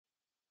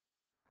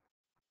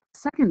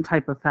second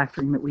type of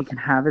factoring that we can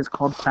have is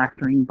called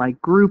factoring by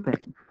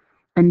grouping.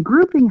 And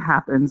grouping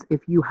happens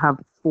if you have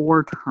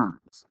 4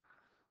 terms.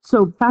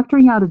 So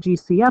factoring out a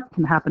GCF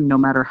can happen no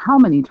matter how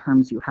many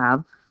terms you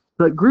have,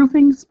 but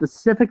grouping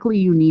specifically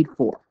you need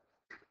 4.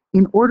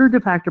 In order to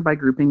factor by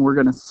grouping, we're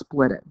going to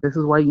split it. This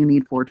is why you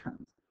need 4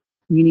 terms.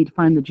 You need to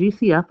find the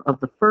GCF of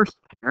the first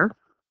pair,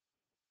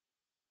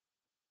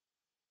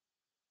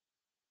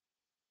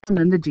 and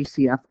then the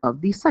GCF of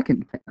the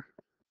second pair.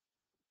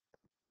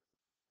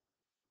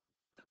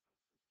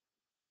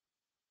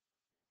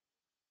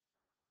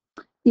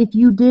 If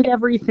you did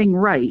everything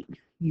right,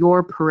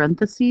 your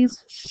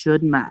parentheses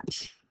should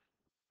match.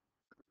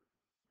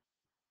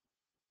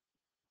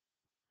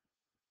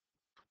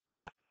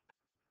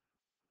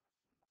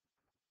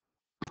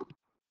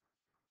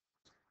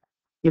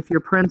 If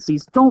your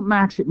parentheses don't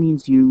match, it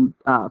means you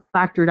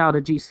factored out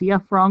a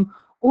GCF wrong,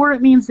 or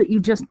it means that you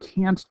just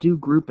can't do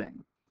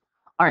grouping.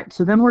 All right,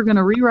 so then we're going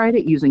to rewrite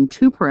it using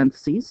 2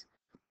 parentheses.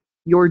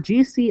 Your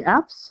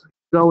GCFs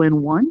go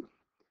in one,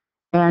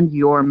 and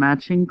your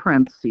matching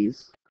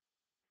parentheses,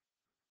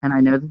 and I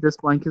know that this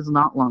blank is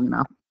not long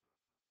enough,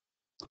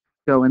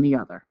 go in the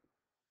other.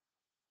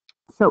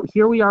 So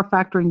here we are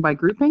factoring by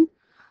grouping.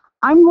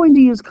 I'm going to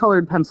use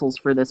colored pencils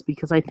for this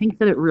because I think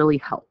that it really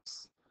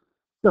helps.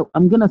 So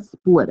I'm going to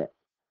split it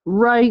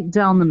right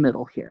down the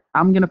middle here.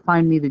 I'm going to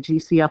find me the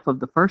GCF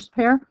of the first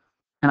pair,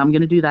 and I'm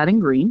going to do that in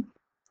green.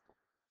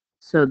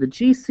 So the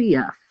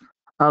GCF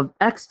of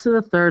x to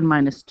the third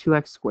minus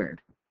 2x squared.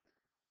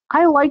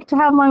 I like to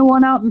have my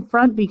 1 out in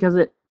front because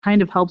it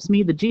kind of helps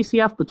me. The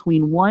GCF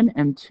between 1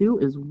 and 2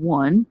 is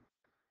 1.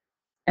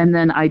 And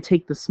then I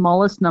take the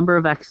smallest number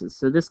of x's.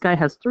 So this guy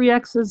has 3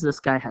 x's, this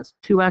guy has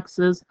 2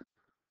 x's.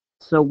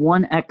 So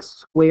 1x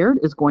squared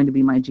is going to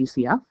be my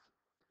GCF.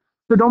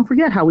 So don't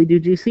forget how we do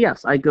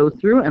GCFs. I go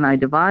through and I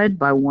divide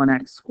by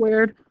 1x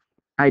squared.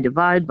 I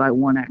divide by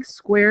 1x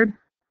squared.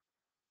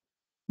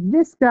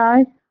 This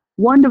guy,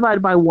 1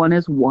 divided by 1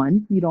 is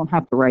 1. You don't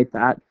have to write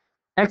that.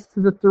 X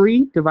to the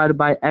 3 divided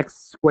by x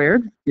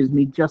squared gives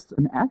me just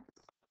an x.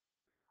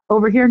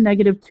 Over here,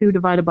 negative 2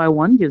 divided by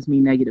 1 gives me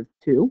negative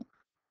 2.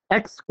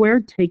 X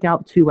squared, take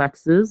out 2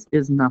 x's,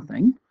 is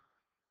nothing.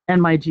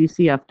 And my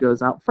GCF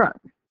goes out front.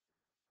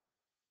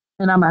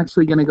 And I'm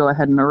actually going to go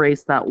ahead and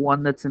erase that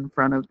 1 that's in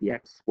front of the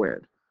x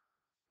squared.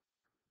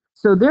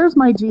 So there's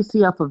my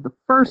GCF of the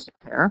first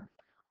pair.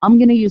 I'm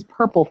going to use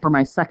purple for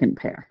my second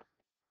pair.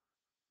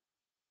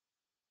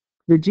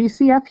 The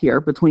GCF here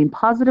between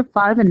positive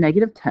 5 and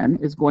negative 10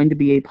 is going to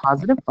be a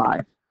positive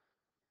 5.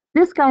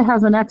 This guy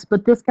has an x,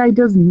 but this guy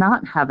does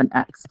not have an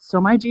x.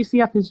 So my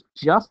GCF is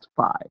just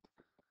 5.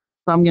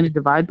 So I'm going to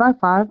divide by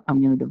 5.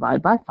 I'm going to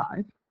divide by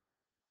 5.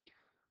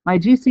 My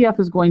GCF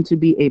is going to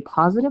be a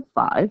positive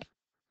 5.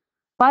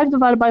 5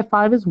 divided by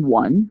 5 is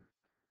 1.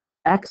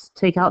 X,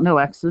 take out no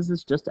x's,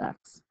 is just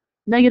x.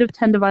 Negative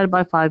 10 divided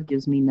by 5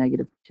 gives me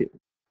negative 2.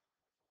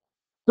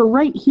 So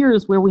right here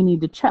is where we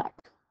need to check,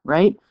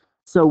 right?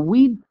 So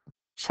we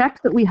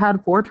checked that we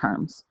had 4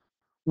 terms.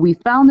 We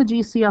found the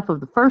GCF of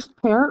the first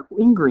pair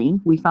in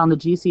green. We found the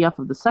GCF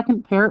of the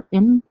second pair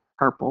in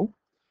purple.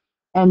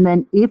 And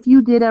then if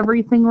you did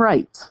everything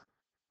right,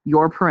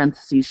 your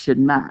parentheses should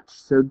match.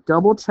 So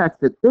double check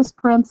that this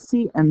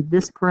parenthesis and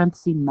this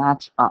parenthesis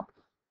match up.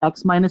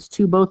 X minus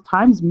 2 both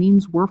times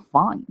means we're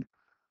fine.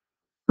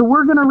 So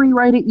we're going to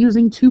rewrite it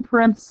using 2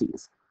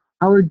 parentheses.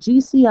 Our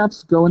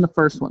GCFs go in the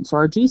first one. So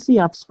our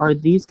GCFs are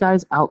these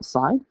guys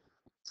outside.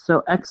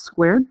 So x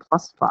squared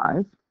plus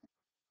 5.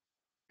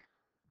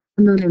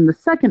 And then in the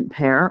second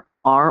pair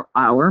are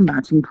our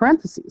matching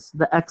parentheses,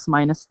 the x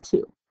minus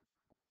 2.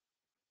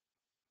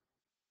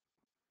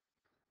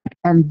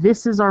 And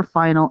this is our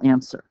final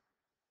answer.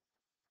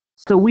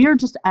 So we are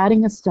just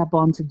adding a step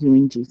on to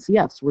doing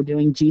GCFs. We're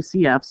doing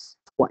GCFs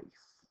twice.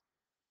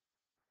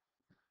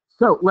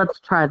 So let's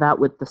try that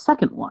with the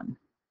second one.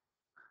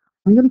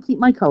 I'm going to keep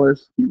my color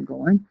scheme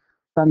going.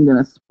 So I'm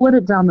going to split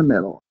it down the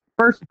middle.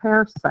 First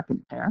pair,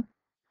 second pair.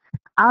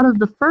 Out of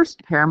the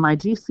first pair, my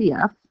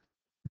GCF,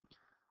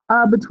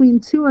 between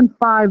 2 and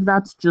 5,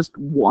 that's just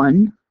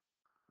 1.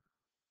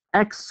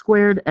 X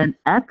squared and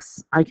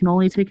x, I can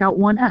only take out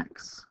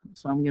 1x.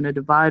 So I'm going to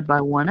divide by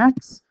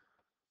 1x,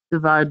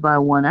 divide by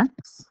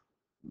 1x.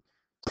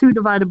 2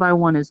 divided by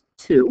 1 is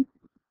 2.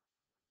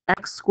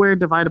 X squared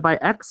divided by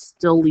x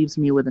still leaves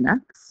me with an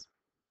x.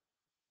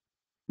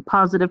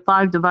 Positive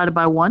 5 divided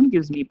by 1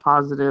 gives me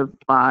positive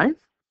 5.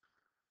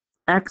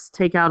 X,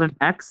 take out an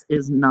x,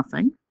 is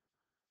nothing.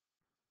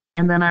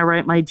 And then I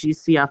write my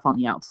GCF on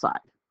the outside.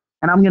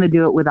 And I'm going to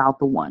do it without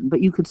the 1,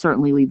 but you could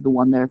certainly leave the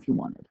 1 there if you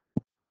wanted.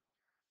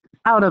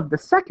 Out of the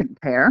second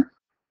pair,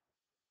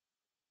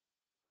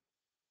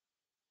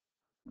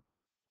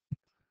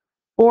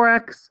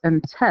 4x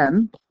and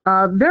 10,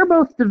 they're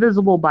both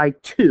divisible by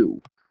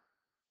 2.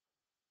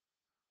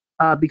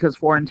 Because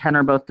 4 and 10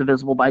 are both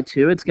divisible by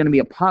 2, it's going to be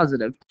a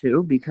positive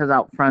 2 because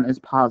out front is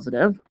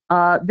positive.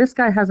 This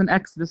guy has an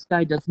x, this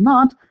guy does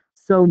not,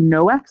 so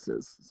no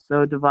x's.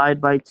 So divide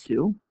by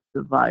 2,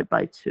 divide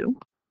by 2.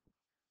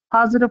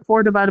 Positive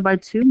 4 divided by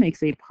 2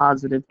 makes a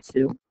positive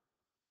 2.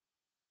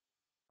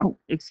 Oh,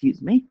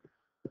 excuse me.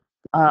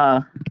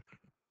 I'm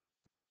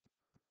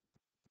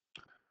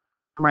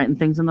writing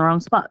things in the wrong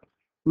spot.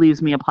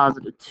 Leaves me a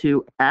positive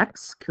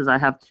 2x because I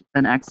have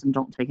an x and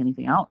don't take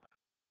anything out.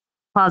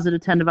 Positive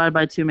 10 divided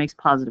by 2 makes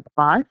positive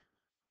 5.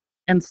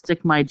 And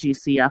stick my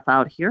GCF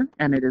out here,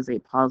 and it is a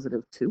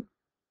positive 2.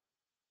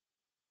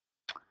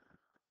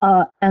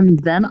 And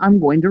then I'm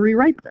going to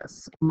rewrite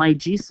this. My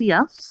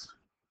GCFs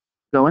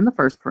go in the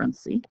first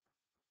parenthesis.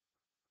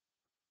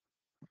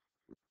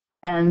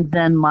 And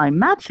then my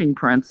matching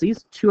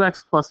parentheses,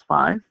 2x plus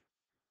 5,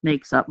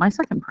 makes up my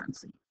second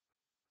parenthesis.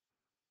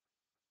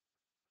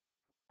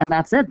 And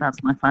that's it.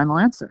 That's my final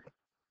answer.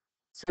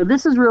 So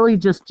this is really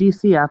just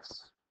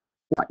GCFs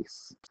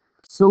twice.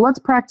 So let's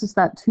practice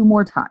that 2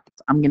 more times.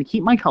 I'm going to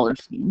keep my color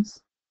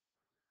schemes.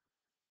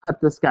 Cut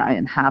this guy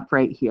in half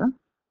right here.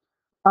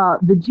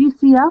 The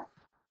GCF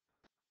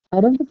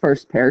out of the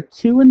first pair,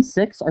 2 and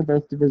 6 are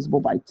both divisible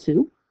by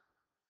 2.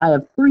 I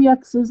have 3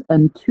 x's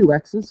and 2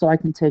 x's, so I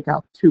can take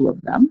out 2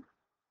 of them.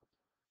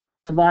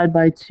 Divide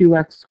by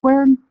 2x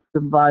squared,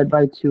 divide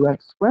by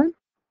 2x squared.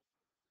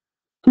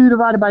 2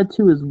 divided by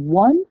 2 is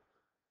 1.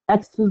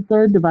 X to the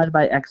third divided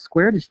by x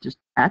squared is just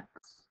x.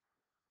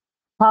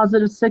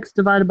 Positive 6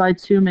 divided by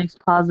 2 makes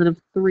positive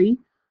 3.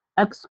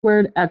 X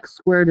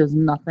squared is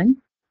nothing.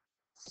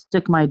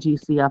 Stick my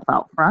GCF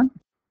out front.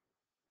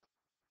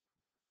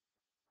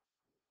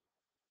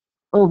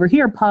 Over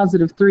here,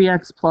 positive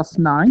 3x plus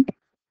 9.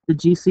 The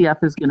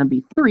GCF is going to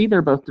be 3.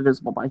 They're both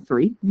divisible by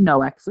 3.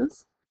 No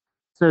x's.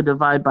 So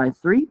divide by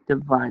 3,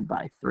 divide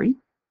by 3.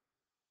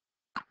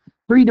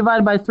 3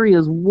 divided by 3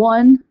 is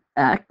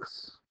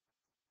 1x,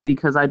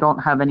 because I don't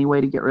have any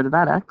way to get rid of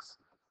that x.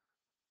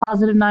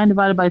 Positive 9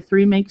 divided by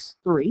 3 makes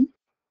 3.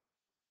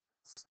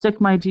 Stick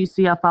my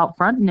GCF out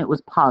front, and it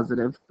was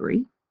positive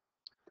 3.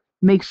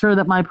 Make sure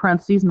that my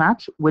parentheses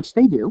match, which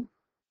they do.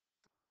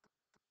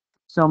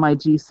 So my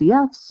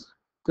GCFs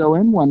go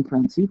in one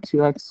parenthesis,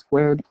 2x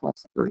squared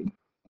plus 3.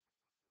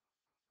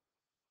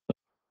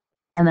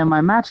 And then my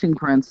matching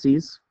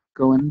parentheses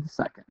go in the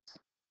second.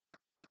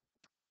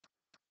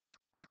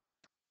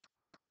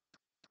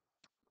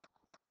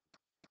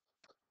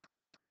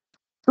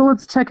 So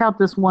let's check out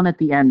this one at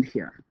the end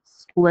here.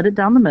 Split it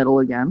down the middle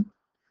again.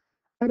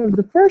 Out of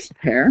the first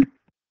pair,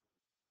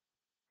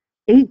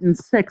 8 and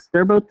 6,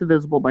 they're both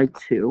divisible by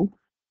 2.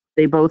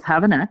 They both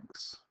have an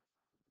x.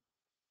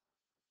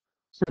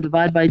 So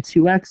divide by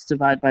 2x,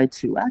 divide by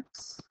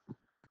 2x.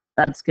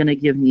 That's going to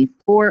give me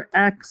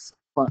 4x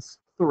plus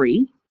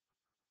 3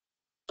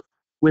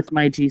 with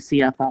my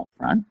GCF out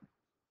front.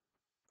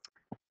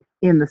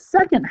 In the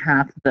second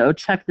half, though,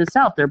 check this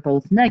out. They're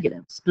both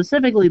negative.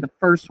 Specifically, the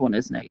first one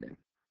is negative.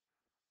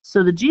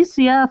 So the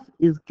GCF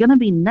is going to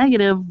be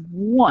negative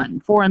 1.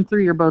 4 and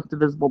 3 are both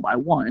divisible by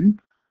 1.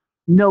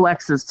 No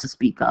x's to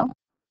speak of.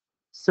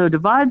 So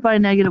divide by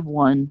negative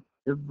 1,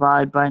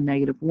 divide by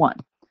negative 1.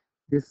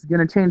 This is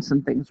going to change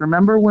some things.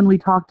 Remember when we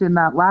talked in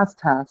that last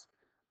task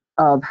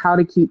of how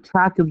to keep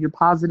track of your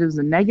positives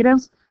and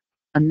negatives?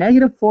 A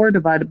negative 4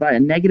 divided by a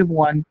negative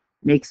 1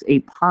 makes a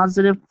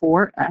positive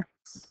 4x.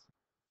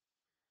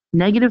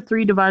 Negative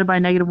 3 divided by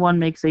negative 1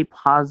 makes a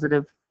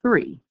positive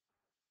 3.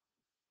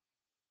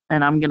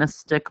 And I'm going to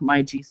stick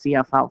my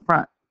GCF out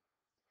front.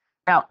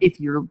 Now, if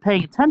you're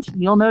paying attention,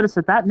 you'll notice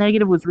that that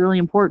negative was really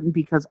important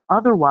because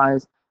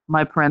otherwise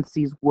my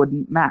parentheses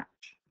wouldn't match.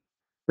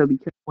 So be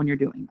careful when you're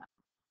doing that.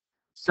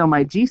 So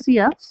my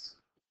GCFs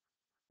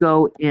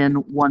go in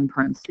one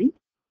parenthesis,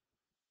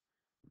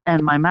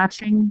 and my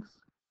matchings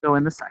go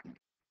in the second.